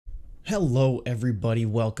Hello everybody,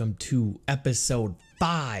 welcome to episode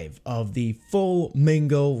 5 of the full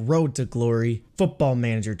Mingo Road to Glory Football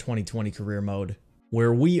Manager 2020 career mode,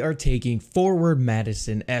 where we are taking Forward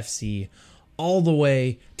Madison FC all the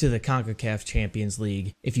way to the CONCACAF Champions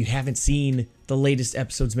League. If you haven't seen the latest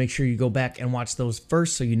episodes, make sure you go back and watch those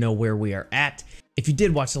first so you know where we are at. If you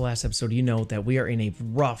did watch the last episode, you know that we are in a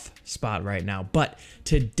rough spot right now. But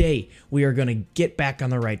today, we are going to get back on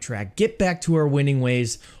the right track, get back to our winning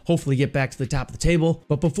ways, hopefully get back to the top of the table.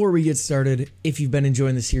 But before we get started, if you've been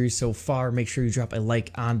enjoying the series so far, make sure you drop a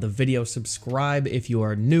like on the video, subscribe if you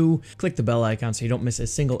are new, click the bell icon so you don't miss a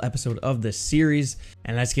single episode of this series,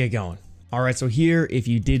 and let's get going. All right, so here, if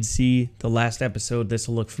you did see the last episode, this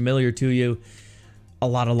will look familiar to you. A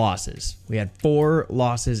lot of losses. We had 4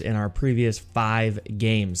 losses in our previous 5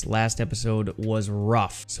 games. Last episode was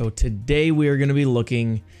rough. So today we are going to be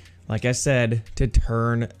looking, like I said, to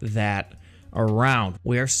turn that around.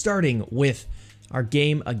 We are starting with our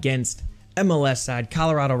game against MLS side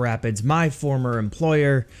Colorado Rapids, my former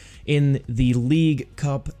employer, in the League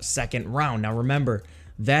Cup second round. Now remember,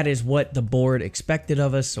 that is what the board expected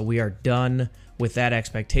of us, so we are done with that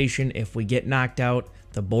expectation. If we get knocked out,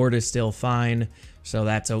 the board is still fine, so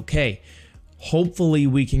that's okay. Hopefully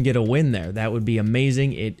we can get a win there. That would be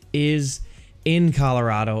amazing. It is in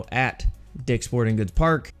Colorado at Dick's Sporting Goods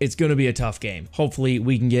Park. It's going to be a tough game. Hopefully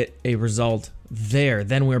we can get a result there.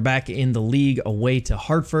 Then we're back in the league, away to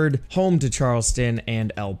Hartford, home to Charleston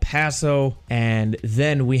and El Paso, and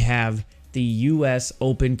then we have the U.S.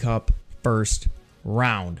 Open Cup first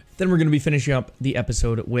round. Then we're going to be finishing up the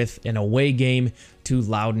episode with an away game to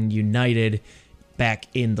Loudoun United back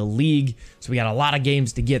in the league. So we got a lot of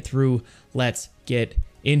games to get through. Let's get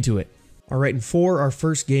into it. All right, and for our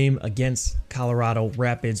first game against Colorado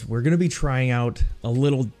Rapids, we're going to be trying out a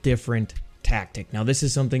little different tactic. Now, this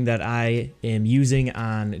is something that I am using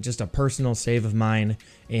on just a personal save of mine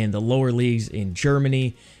in the lower leagues in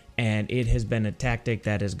Germany, and it has been a tactic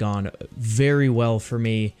that has gone very well for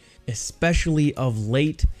me, especially of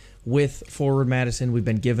late with Forward Madison. We've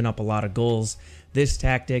been giving up a lot of goals. This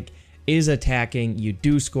tactic is attacking. You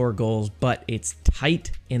do score goals, but it's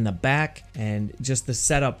tight in the back, and just the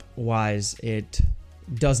setup wise, it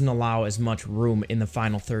doesn't allow as much room in the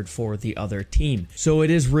final third for the other team. So it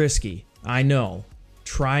is risky, I know,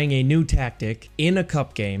 trying a new tactic in a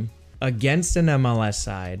cup game against an MLS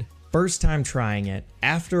side. First time trying it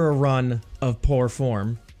after a run of poor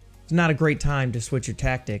form. It's not a great time to switch your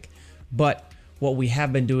tactic, but what we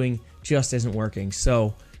have been doing just isn't working.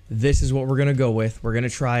 So this is what we're going to go with. We're going to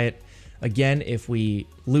try it. Again, if we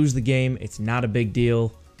lose the game, it's not a big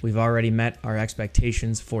deal. We've already met our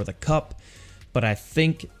expectations for the cup, but I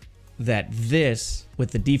think that this,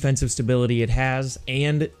 with the defensive stability it has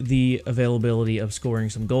and the availability of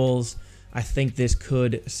scoring some goals, I think this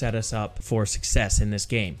could set us up for success in this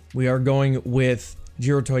game. We are going with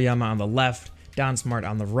Jiro Toyama on the left, Don Smart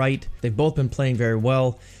on the right. They've both been playing very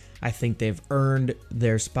well. I think they've earned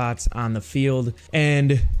their spots on the field,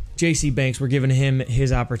 and JC Banks, we're giving him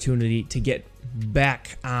his opportunity to get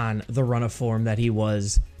back on the run of form that he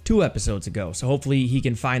was 2 episodes ago. So hopefully he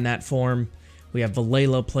can find that form. We have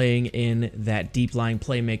Valela playing in that deep line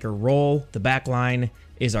playmaker role. The back line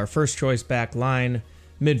is our first choice back line.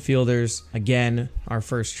 Midfielders, again, our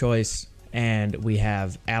first choice. And we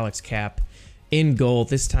have Alex Kapp in goal,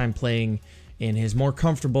 this time playing in his more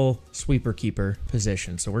comfortable sweeper keeper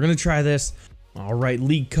position. So we're going to try this. All right,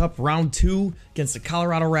 League Cup round 2 against the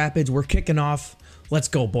Colorado Rapids. We're kicking off. Let's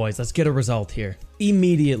go, boys. Let's get a result here.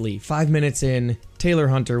 Immediately, 5 minutes in, Taylor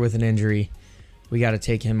Hunter with an injury. We got to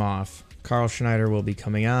take him off. Carl Schneider will be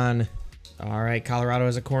coming on. All right, Colorado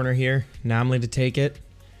has a corner here. Nomley to take it.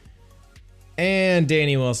 And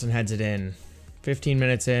Danny Wilson heads it in. 15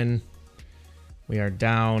 minutes in. We are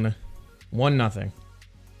down 1-0.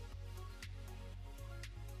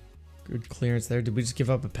 Good clearance there. Did we just give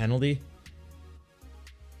up a penalty?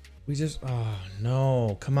 Oh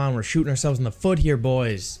no, come on, we're shooting ourselves in the foot here,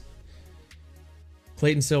 boys.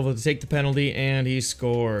 Clayton Silva to take the penalty, and he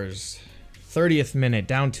scores. 30th minute,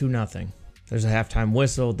 down 2-0. There's a halftime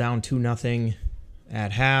whistle, down 2-0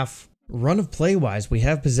 at half. Run of play wise, we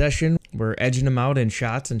have possession. We're edging them out in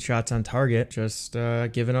shots and shots on target, just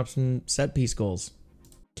giving up some set piece goals.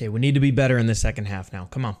 Okay, we need to be better in the second half now.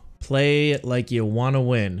 Come on. Play like you want to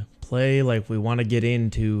win. Play like we want to get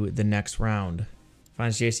into the next round.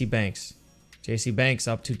 Finds JC Banks. JC Banks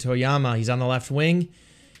up to Toyama. He's on the left wing.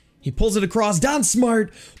 He pulls it across. Don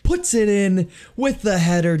Smart puts it in with the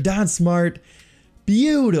header. Don Smart.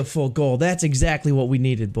 Beautiful goal. That's exactly what we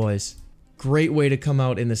needed, boys. Great way to come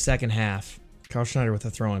out in the second half. Carl Schneider with a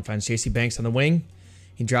throw-in. Finds JC Banks on the wing.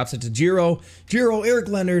 He drops it to Jiro. Eric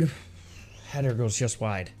Leonard Header goes just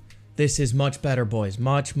wide. This is much better, boys.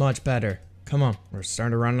 Much, much better. Come on. We're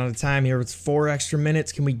starting to run out of time here. It's 4 extra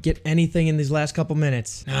minutes. Can we get anything in these last couple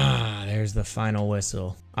minutes? Ah, there's the final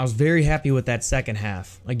whistle. I was very happy with that second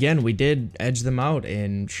half. Again, we did edge them out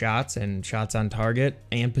in shots and shots on target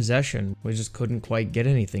and possession. We just couldn't quite get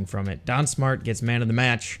anything from it. Don Smart gets man of the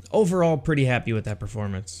match. Overall, pretty happy with that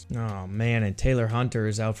performance. Oh man, and Taylor Hunter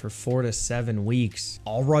is out for 4 to 7 weeks.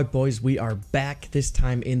 All right, boys, we are back this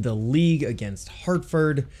time in the league against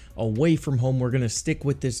Hartford. Away from home, we're going to stick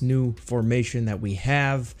with this new formation that we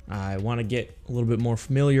have. I want to get a little bit more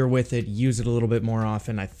familiar with it, use it a little bit more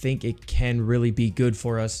often. I think it can really be good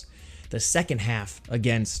for us. The second half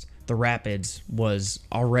against the Rapids was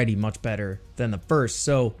already much better than the first,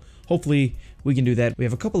 so hopefully we can do that. We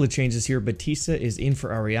have a couple of changes here. Batista is in for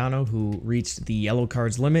Ariano, who reached the yellow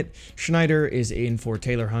cards limit. Schneider is in for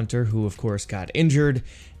Taylor Hunter, who of course got injured.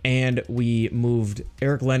 And we moved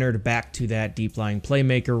Eric Leonard back to that deep lying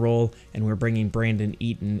playmaker role, and we're bringing Brandon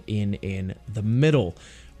Eaton in the middle.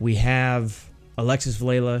 We have Alexis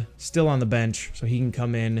Villela still on the bench, so he can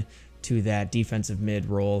come in to that defensive mid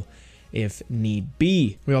role if need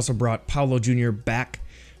be. We also brought Paulo Jr. back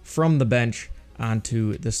from the bench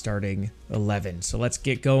onto the starting 11. So let's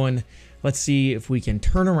get going. Let's see if we can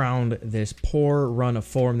turn around this poor run of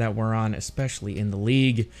form that we're on, especially in the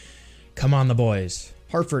league. Come on, the boys.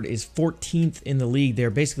 Hartford is 14th in the league. They're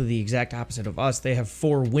basically the exact opposite of us. They have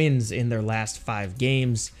 4 wins in their last 5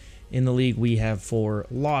 games. In the league, we have 4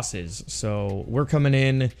 losses. So we're coming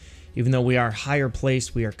in, even though we are higher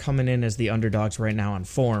placed, we are coming in as the underdogs right now on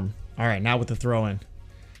form. All right, now with the throw-in.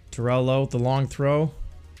 Torello, the long throw.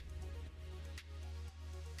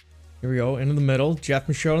 Here we go, into the middle. Jeff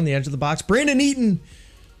Michaud on the edge of the box. Brandon Eaton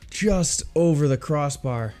just over the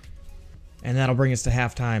crossbar. And that'll bring us to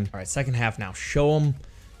halftime. All right, second half now. Show them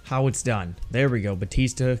how it's done. There we go.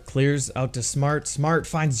 Batista clears out to Smart. Smart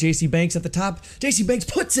finds J.C. Banks at the top. J.C. Banks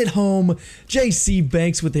puts it home. J.C.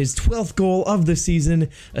 Banks with his 12th goal of the season,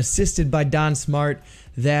 assisted by Don Smart.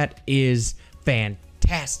 That is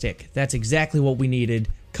fantastic. That's exactly what we needed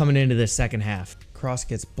coming into this second half. Cross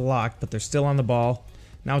gets blocked, but they're still on the ball.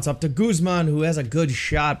 Now it's up to Guzman, who has a good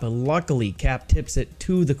shot, but luckily Cap tips it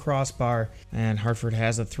to the crossbar, and Hartford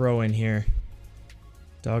has a throw in here.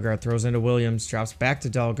 Dalgard throws into Williams, drops back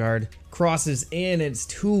to Dalgard, crosses in. It's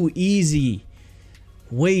too easy.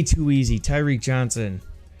 Way too easy. Tyreek Johnson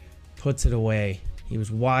puts it away. He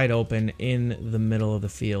was wide open in the middle of the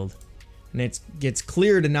field. And it gets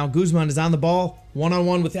cleared, and now Guzman is on the ball.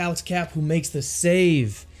 One-on-one with Alex Cap, who makes the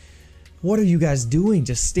save. What are you guys doing?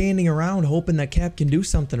 Just standing around hoping that Cap can do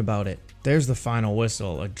something about it. There's the final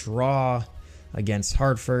whistle. A draw against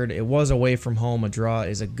Hartford. It was away from home. A draw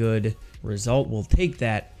is a good result. We'll take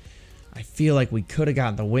that. I feel like we could have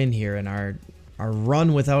gotten the win here, and our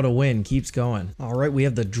run without a win keeps going. All right, we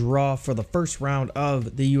have the draw for the first round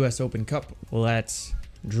of the U.S. Open Cup. Let's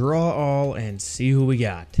draw all and see who we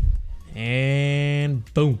got.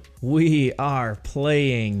 And boom, we are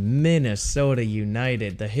playing Minnesota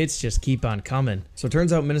United. The hits just keep on coming. So it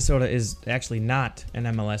turns out Minnesota is actually not an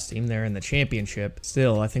MLS team. They're in the championship.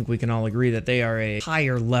 Still, I think we can all agree that they are a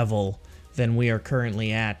higher level than we are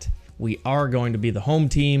currently at. We are going to be the home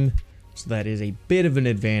team, so that is a bit of an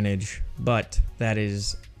advantage, but that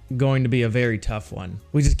is going to be a very tough one.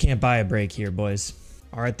 We just can't buy a break here, boys.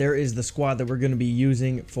 All right, there is the squad that we're going to be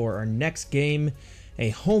using for our next game. A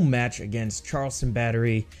home match against Charleston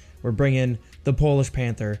Battery. We're bringing the Polish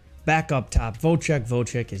Panther back up top.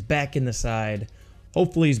 Wojciech is back in the side.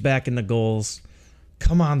 Hopefully he's back in the goals.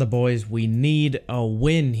 Come on, the boys. We need a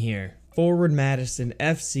win here. Forward Madison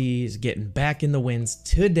FC is getting back in the wins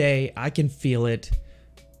today. I can feel it.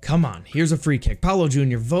 Come on. Here's a free kick. Paulo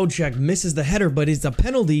Jr. Wojciech misses the header, but it's a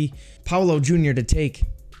penalty. Paulo Jr. to take.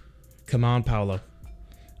 Come on, Paulo.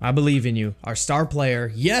 I believe in you. Our star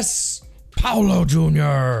player. Yes! Paulo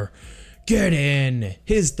Jr. Get in.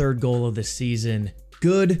 His 3rd goal of the season.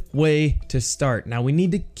 Good way to start. Now we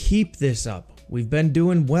need to keep this up. We've been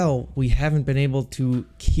doing well. We haven't been able to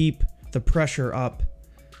keep the pressure up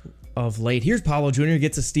of late. Here's Paulo Jr.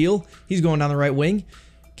 Gets a steal. He's going down the right wing.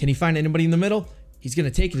 Can he find anybody in the middle? He's going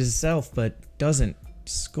to take it himself, but doesn't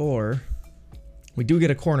score. We do get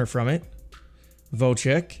a corner from it.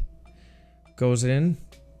 Wojciech goes in.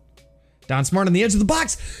 Don Smart on the edge of the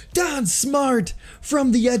box. Don Smart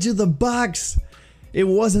from the edge of the box. It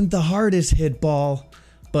wasn't the hardest hit ball,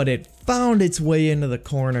 but it found its way into the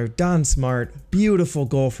corner. Don Smart, beautiful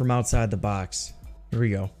goal from outside the box. Here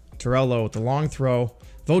we go. Torello with the long throw.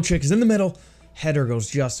 Wojciech is in the middle. Header goes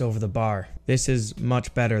just over the bar. This is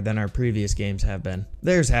much better than our previous games have been.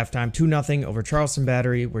 There's halftime. 2-0 over Charleston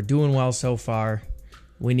Battery. We're doing well so far.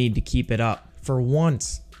 We need to keep it up. For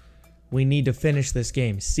once, we need to finish this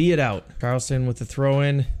game. See it out. Carlson with the throw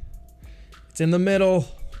in. It's in the middle.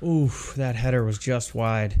 Ooh, that header was just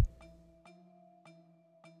wide.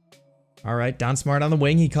 All right, Don Smart on the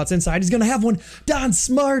wing. He cuts inside. He's going to have one. Don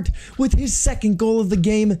Smart with his second goal of the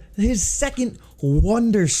game. His second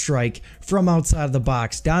wonder strike from outside of the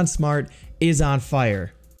box. Don Smart is on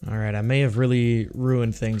fire. All right, I may have really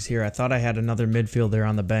ruined things here. I thought I had another midfielder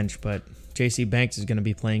on the bench, but JC Banks is going to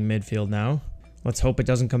be playing midfield now. Let's hope it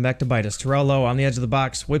doesn't come back to bite us. Terrell Lowe on the edge of the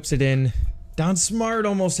box, whips it in. Don Smart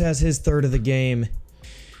almost has his third of the game.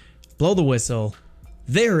 Blow the whistle.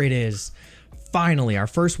 There it is. Finally, our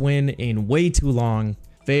first win in way too long.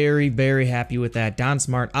 Very, very happy with that. Don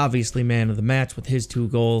Smart, obviously man of the match with his 2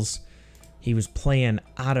 goals. He was playing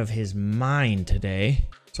out of his mind today.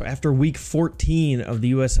 So after week 14 of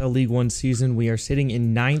the USL League One season, we are sitting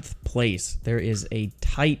in 9th place. There is a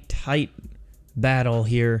tight battle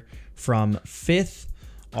here from 5th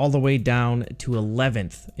all the way down to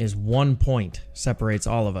 11th is 1 point separates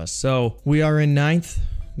all of us. So we are in 9th,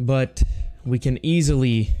 but we can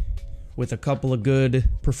easily, with a couple of good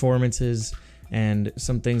performances and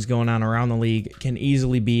some things going on around the league, can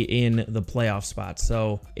easily be in the playoff spot.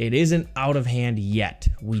 So it isn't out of hand yet.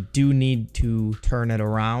 We do need to turn it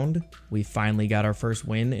around. We finally got our first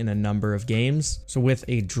win in a number of games. So with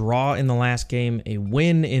a draw in the last game, a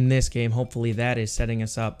win in this game, hopefully that is setting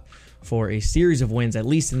us up for a series of wins, at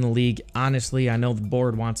least in the league. Honestly, I know the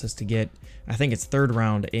board wants us to get, I think it's 3rd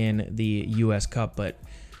round in the US Cup, but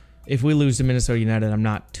if we lose to Minnesota United, I'm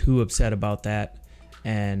not too upset about that.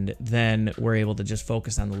 And then we're able to just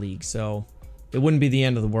focus on the league. So it wouldn't be the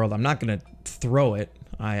end of the world. I'm not going to throw it.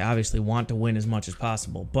 I obviously want to win as much as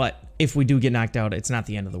possible. But if we do get knocked out, it's not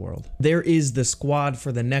the end of the world. There is the squad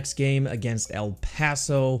for the next game against El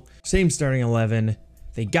Paso. Same starting 11.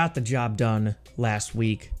 They got the job done last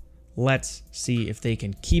week. Let's see if they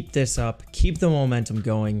can keep this up, keep the momentum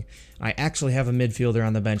going. I actually have a midfielder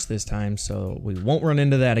on the bench this time, so we won't run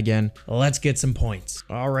into that again. Let's get some points.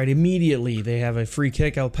 All right, immediately they have a free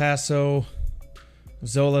kick, El Paso.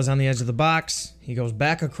 Zola's on the edge of the box. He goes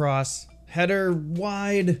back across. Header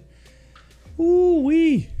wide.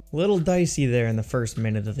 Ooh-wee. Little dicey there in the first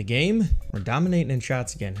minute of the game. We're dominating in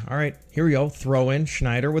shots again. All right, here we go. Throw in.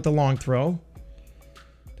 Schneider with the long throw.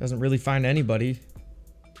 Doesn't really find anybody.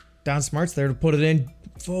 Don Smart's there to put it in.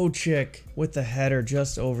 Vocek with the header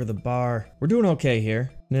just over the bar. We're doing okay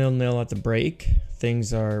here. 0-0 at the break.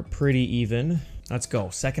 Things are pretty even. Let's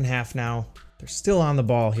go. Second half now. They're still on the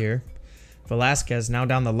ball here. Velasquez now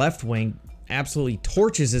down the left wing. Absolutely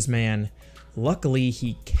torches his man. Luckily,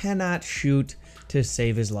 he cannot shoot to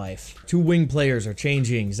save his life. 2 wing players are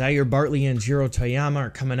changing. Zaire Bartley and Jiro Toyama are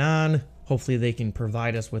coming on. Hopefully they can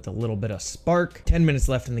provide us with a little bit of spark. 10 minutes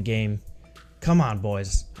left in the game. Come on,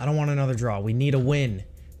 boys. I don't want another draw. We need a win.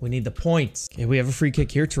 We need the points. Okay, we have a free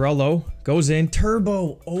kick here. Terrell Lowe goes in.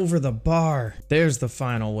 Turbo over the bar. There's the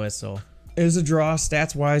final whistle. It was a draw.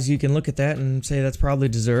 Stats-wise, you can look at that and say that's probably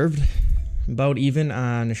deserved. About even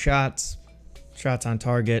on shots on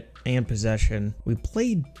target, and possession. We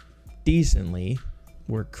played decently.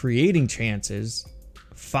 We're creating chances.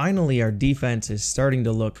 Finally, our defense is starting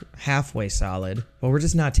to look halfway solid, but we're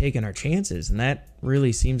just not taking our chances, and that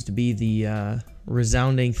really seems to be the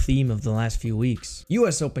resounding theme of the last few weeks.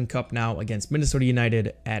 US Open Cup now against Minnesota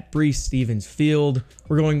United at Breese Stevens Field.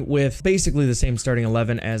 We're going with basically the same starting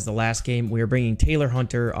 11 as the last game. We are bringing Taylor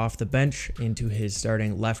Hunter off the bench into his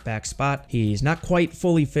starting left back spot. He's not quite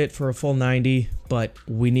fully fit for a full 90, but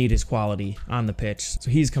we need his quality on the pitch.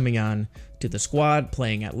 So he's coming on to the squad,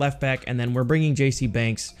 playing at left back, and then we're bringing JC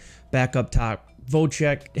Banks back up top.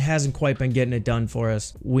 Vocek hasn't quite been getting it done for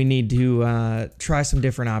us. We need to try some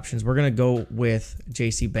different options. We're going to go with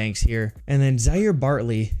JC Banks here. And then Zaire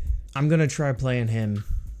Bartley, I'm going to try playing him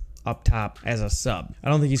up top as a sub. I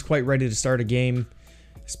don't think he's quite ready to start a game,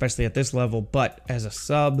 especially at this level, but as a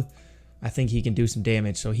sub, I think he can do some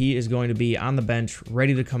damage. So he is going to be on the bench,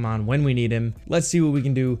 ready to come on when we need him. Let's see what we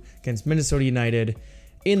can do against Minnesota United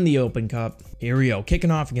in the Open Cup. Here we go,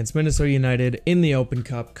 kicking off against Minnesota United in the Open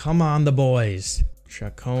Cup. Come on, the boys.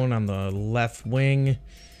 Chacon on the left wing.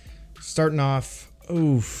 Starting off,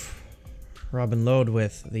 oof. Robin Lode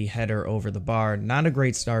with the header over the bar. Not a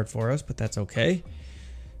great start for us, but that's okay.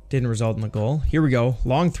 Didn't result in the goal. Here we go,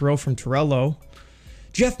 long throw from Terrell Lowe.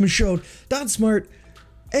 Jeff Michaud, Don Smart,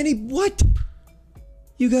 and he, what?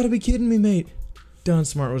 You gotta be kidding me, mate. Don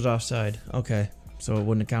Smart was offside. Okay, so it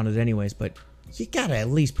wouldn't have counted anyways, but you gotta at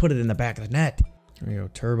least put it in the back of the net. Here we go.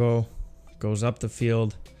 Turbo goes up the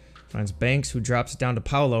field, finds Banks, who drops it down to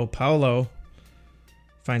Paulo. Paulo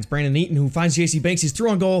Finds Brandon Eaton, who finds JC Banks. He's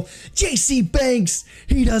through on goal. JC Banks!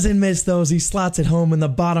 He doesn't miss those. He slots it home in the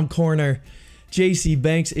bottom corner. JC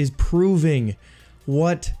Banks is proving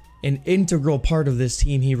what an integral part of this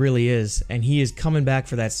team he really is. And he is coming back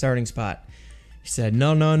for that starting spot. He said,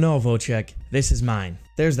 no, no, no, Vocek. This is mine.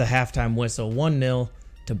 There's the halftime whistle. 1-0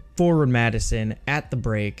 to Forward Madison at the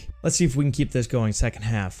break. Let's see if we can keep this going second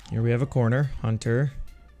half. Here we have a corner. Hunter.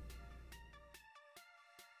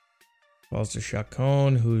 Balls to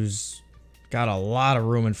Chacon, who's got a lot of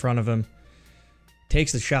room in front of him.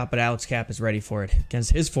 Takes the shot, but Alex Cap is ready for it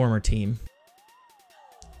against his former team.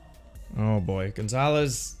 Oh boy,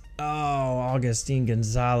 Gonzalez. Oh, Augustine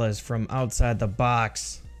Gonzalez from outside the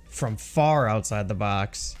box. From far outside the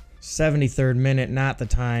box. 73rd minute, not the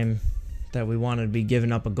time that we wanted to be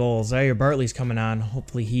giving up a goal. Zaire Bartley's coming on.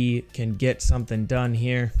 Hopefully he can get something done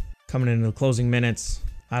here. Coming into the closing minutes.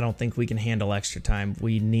 I don't think we can handle extra time.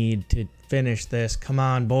 We need to finish this. Come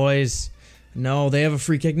on, boys. No, they have a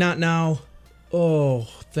free kick. Not now. Oh,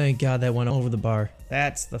 thank God that went over the bar.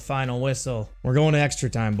 That's the final whistle. We're going to extra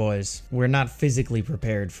time, boys. We're not physically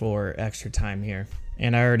prepared for extra time here.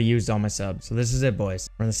 And I already used all my subs. So this is it, boys.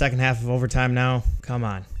 We're in the second half of overtime now. Come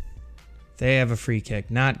on. They have a free kick.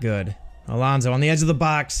 Not good. Alonso on the edge of the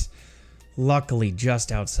box. Luckily,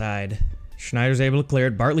 just outside. Schneider's able to clear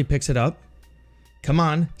it. Bartley picks it up. Come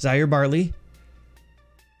on, Zaire Bartley.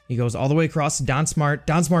 He goes all the way across to Don Smart.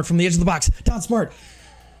 Don Smart from the edge of the box. Don Smart.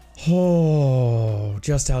 Oh,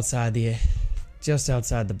 just outside the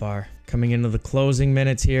bar. Coming into the closing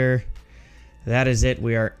minutes here. That is it.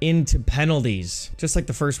 We are into penalties. Just like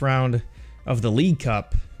the first round of the League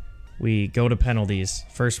Cup, we go to penalties.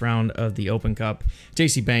 First round of the Open Cup.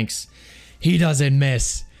 JC Banks. He doesn't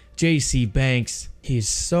miss. JC Banks. He's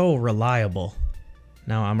so reliable.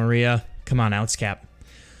 Now Amaria. Come on, Alex Cap.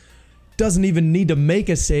 Doesn't even need to make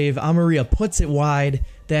a save. Amaria puts it wide.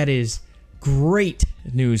 That is great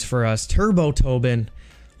news for us. Turbo Tobin.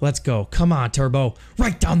 Let's go. Come on, Turbo.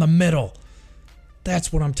 Right down the middle.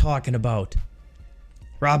 That's what I'm talking about.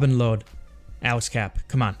 Robin Lode. Alex Cap.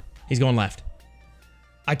 Come on. He's going left.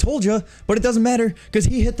 I told you, but it doesn't matter because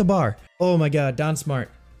he hit the bar. Oh my God. Don Smart.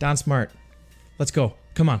 Don Smart. Let's go.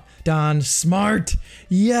 Come on. Don Smart.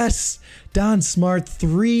 Yes. Don Smart.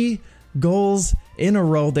 3 goals in a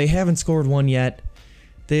row. They haven't scored one yet.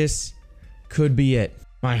 This could be it.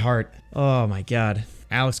 My heart. Oh my God.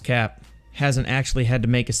 Alex Cap hasn't actually had to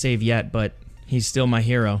make a save yet, but he's still my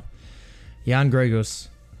hero. Jan Gregos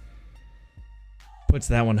puts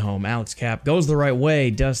that one home. Alex Cap goes the right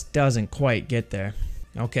way, just doesn't quite get there.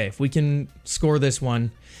 Okay, if we can score this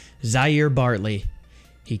one. Zaire Bartley.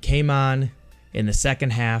 He came on in the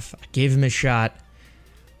second half. I gave him a shot.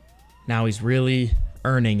 Now he's really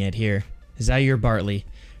earning it here. Zaire Bartley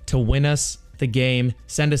to win us the game,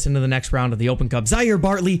 send us into the next round of the Open Cup. Zaire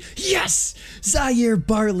Bartley, yes! Zaire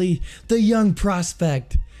Bartley, the young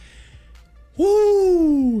prospect.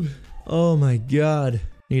 Woo! Oh my God.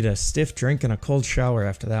 Need a stiff drink and a cold shower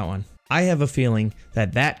after that one. I have a feeling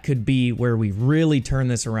that that could be where we really turn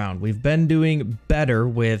this around. We've been doing better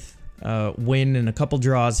with win and a couple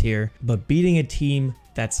draws here, but beating a team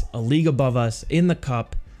that's a league above us in the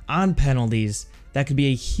cup on penalties, that could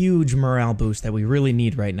be a huge morale boost that we really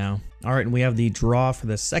need right now. All right, and we have the draw for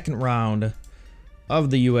the second round of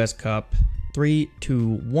the US Cup. 3, 2,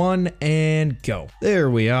 1, and go. There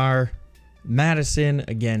we are. Madison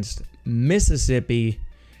against Mississippi.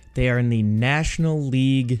 They are in the National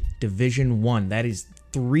League Division 1. That is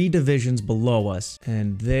 3 divisions below us,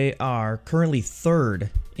 and they are currently 3rd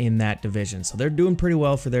in that division. So they're doing pretty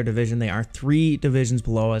well for their division. They are 3 divisions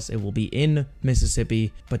below us. It will be in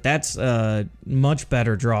Mississippi, but that's a much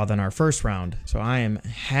better draw than our first round. So I am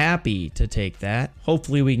happy to take that.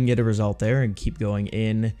 Hopefully we can get a result there and keep going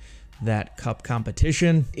in that cup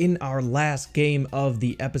competition. In our last game of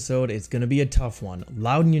the episode, it's going to be a tough one.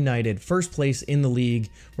 Loudoun United, first place in the league.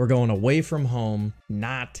 We're going away from home.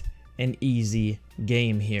 Not an easy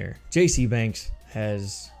game here. JC Banks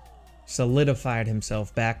has solidified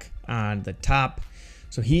himself back on the top,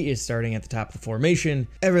 so he is starting at the top of the formation.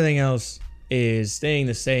 Everything else is staying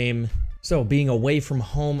the same. So being away from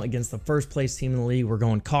home against the first place team in the league, we're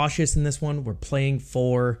going cautious in this one. We're playing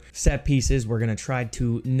for set pieces. We're going to try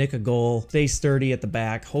to nick a goal, stay sturdy at the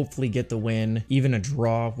back, hopefully get the win. Even a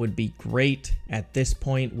draw would be great. At this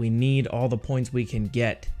point, we need all the points we can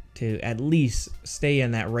get to at least stay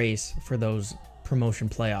in that race for those promotion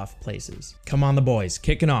playoff places. Come on, the boys,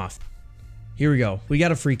 kicking off. Here we go. We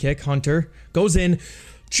got a free kick. Hunter goes in.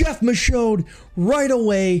 Jeff Michaud right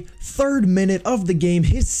away, 3rd minute of the game,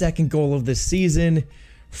 his 2nd goal of the season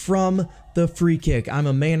from the free kick. I'm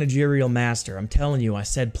a managerial master. I'm telling you, I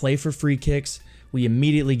said play for free kicks. We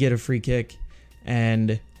immediately get a free kick.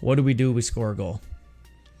 And what do? We score a goal.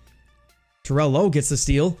 Terrell Lowe gets the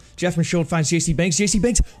steal. Jeff Michaud finds JC Banks. JC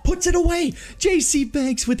Banks puts it away. JC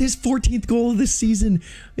Banks with his 14th goal of the season.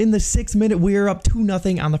 In the 6th minute, we are up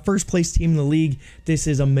 2-0 on the first place team in the league. This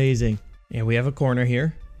is amazing. And we have a corner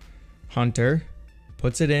here. Hunter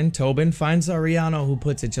puts it in. Tobin finds Ariano, who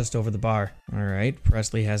puts it just over the bar. All right,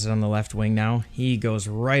 Presley has it on the left wing now. He goes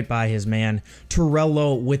right by his man. Terrell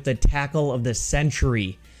Lowe with the tackle of the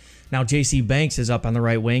century. Now JC Banks is up on the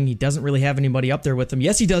right wing. He doesn't really have anybody up there with him.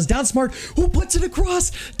 Yes, he does. Don Smart, who puts it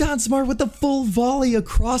across. Don Smart with the full volley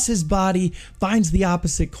across his body, finds the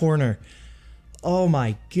opposite corner. Oh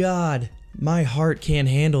my God. My heart can't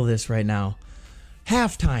handle this right now.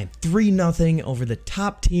 Halftime, 3-0 over the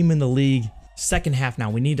top team in the league. Second half now.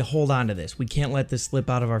 We need to hold on to this. We can't let this slip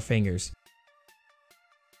out of our fingers.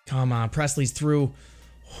 Come on, Presley's through.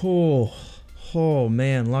 Oh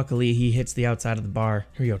man, luckily he hits the outside of the bar.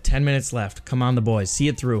 Here we go, 10 minutes left. Come on, the boys, see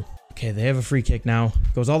it through. Okay, they have a free kick now.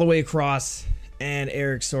 Goes all the way across, and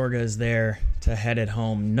Eric Sorga is there to head it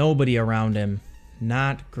home. Nobody around him.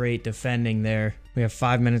 Not great defending there. We have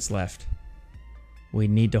 5 minutes left. We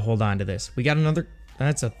need to hold on to this. We got another,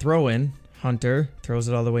 that's a throw in. Hunter throws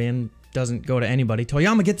it all the way in. Doesn't go to anybody.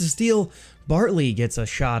 Toyama gets the steal. Bartley gets a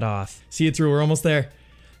shot off. See it through, we're almost there.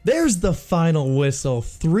 There's the final whistle.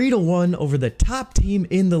 3-1 over the top team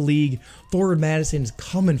in the league. Forward Madison's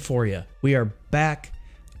coming for you. We are back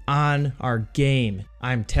on our game.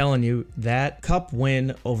 I'm telling you, that cup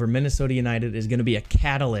win over Minnesota United is going to be a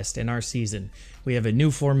catalyst in our season. We have a new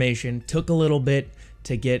formation. Took a little bit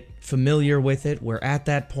to get familiar with it. We're at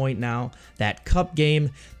that point now. That cup game,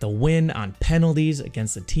 the win on penalties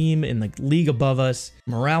against the team in the league above us.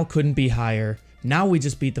 Morale couldn't be higher. Now we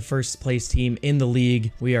just beat the first place team in the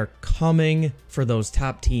league. We are coming for those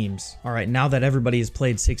top teams. All right, now that everybody has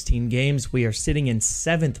played 16 games, we are sitting in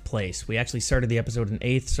 7th place. We actually started the episode in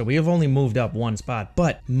 8th, so we have only moved up 1 spot,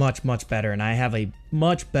 but much, much better. And I have a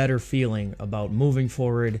much better feeling about moving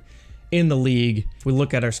forward in the league. If we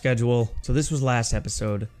look at our schedule, so this was last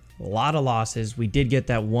episode, a lot of losses. We did get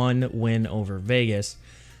that 1 win over Vegas.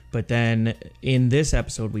 But then in this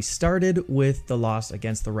episode, we started with the loss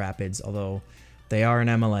against the Rapids, although they are an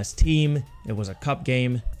MLS team. It was a cup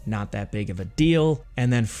game, not that big of a deal.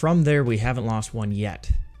 And then from there, we haven't lost one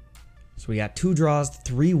yet. So we got 2 draws,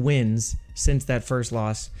 3 wins since that first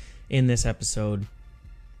loss in this episode.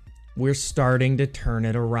 We're starting to turn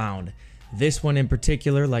it around. This one in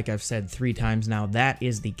particular, like I've said 3 times now, that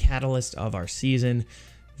is the catalyst of our season.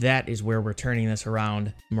 That is where we're turning this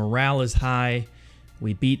around. Morale is high.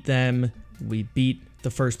 We beat them. We beat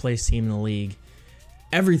the first place team in the league.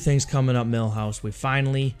 Everything's coming up Millhouse. We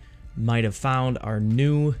finally might have found our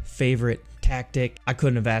new favorite tactic. I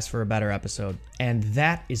couldn't have asked for a better episode. And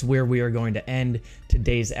that is where we are going to end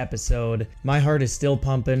today's episode. My heart is still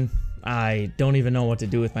pumping. I don't even know what to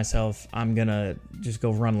do with myself. I'm gonna just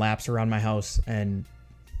go run laps around my house and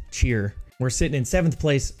cheer. We're sitting in 7th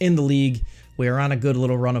place in the league. We are on a good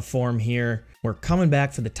little run of form here. We're coming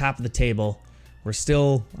back for the top of the table. We're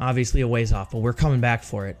still obviously a ways off, but we're coming back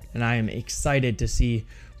for it. And I am excited to see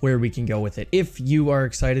where we can go with it. If you are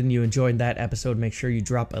excited and you enjoyed that episode, make sure you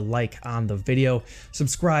drop a like on the video.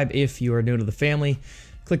 Subscribe if you are new to the family.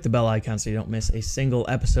 Click the bell icon so you don't miss a single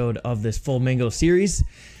episode of this full Mingo series.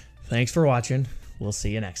 Thanks for watching. We'll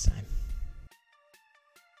see you next time.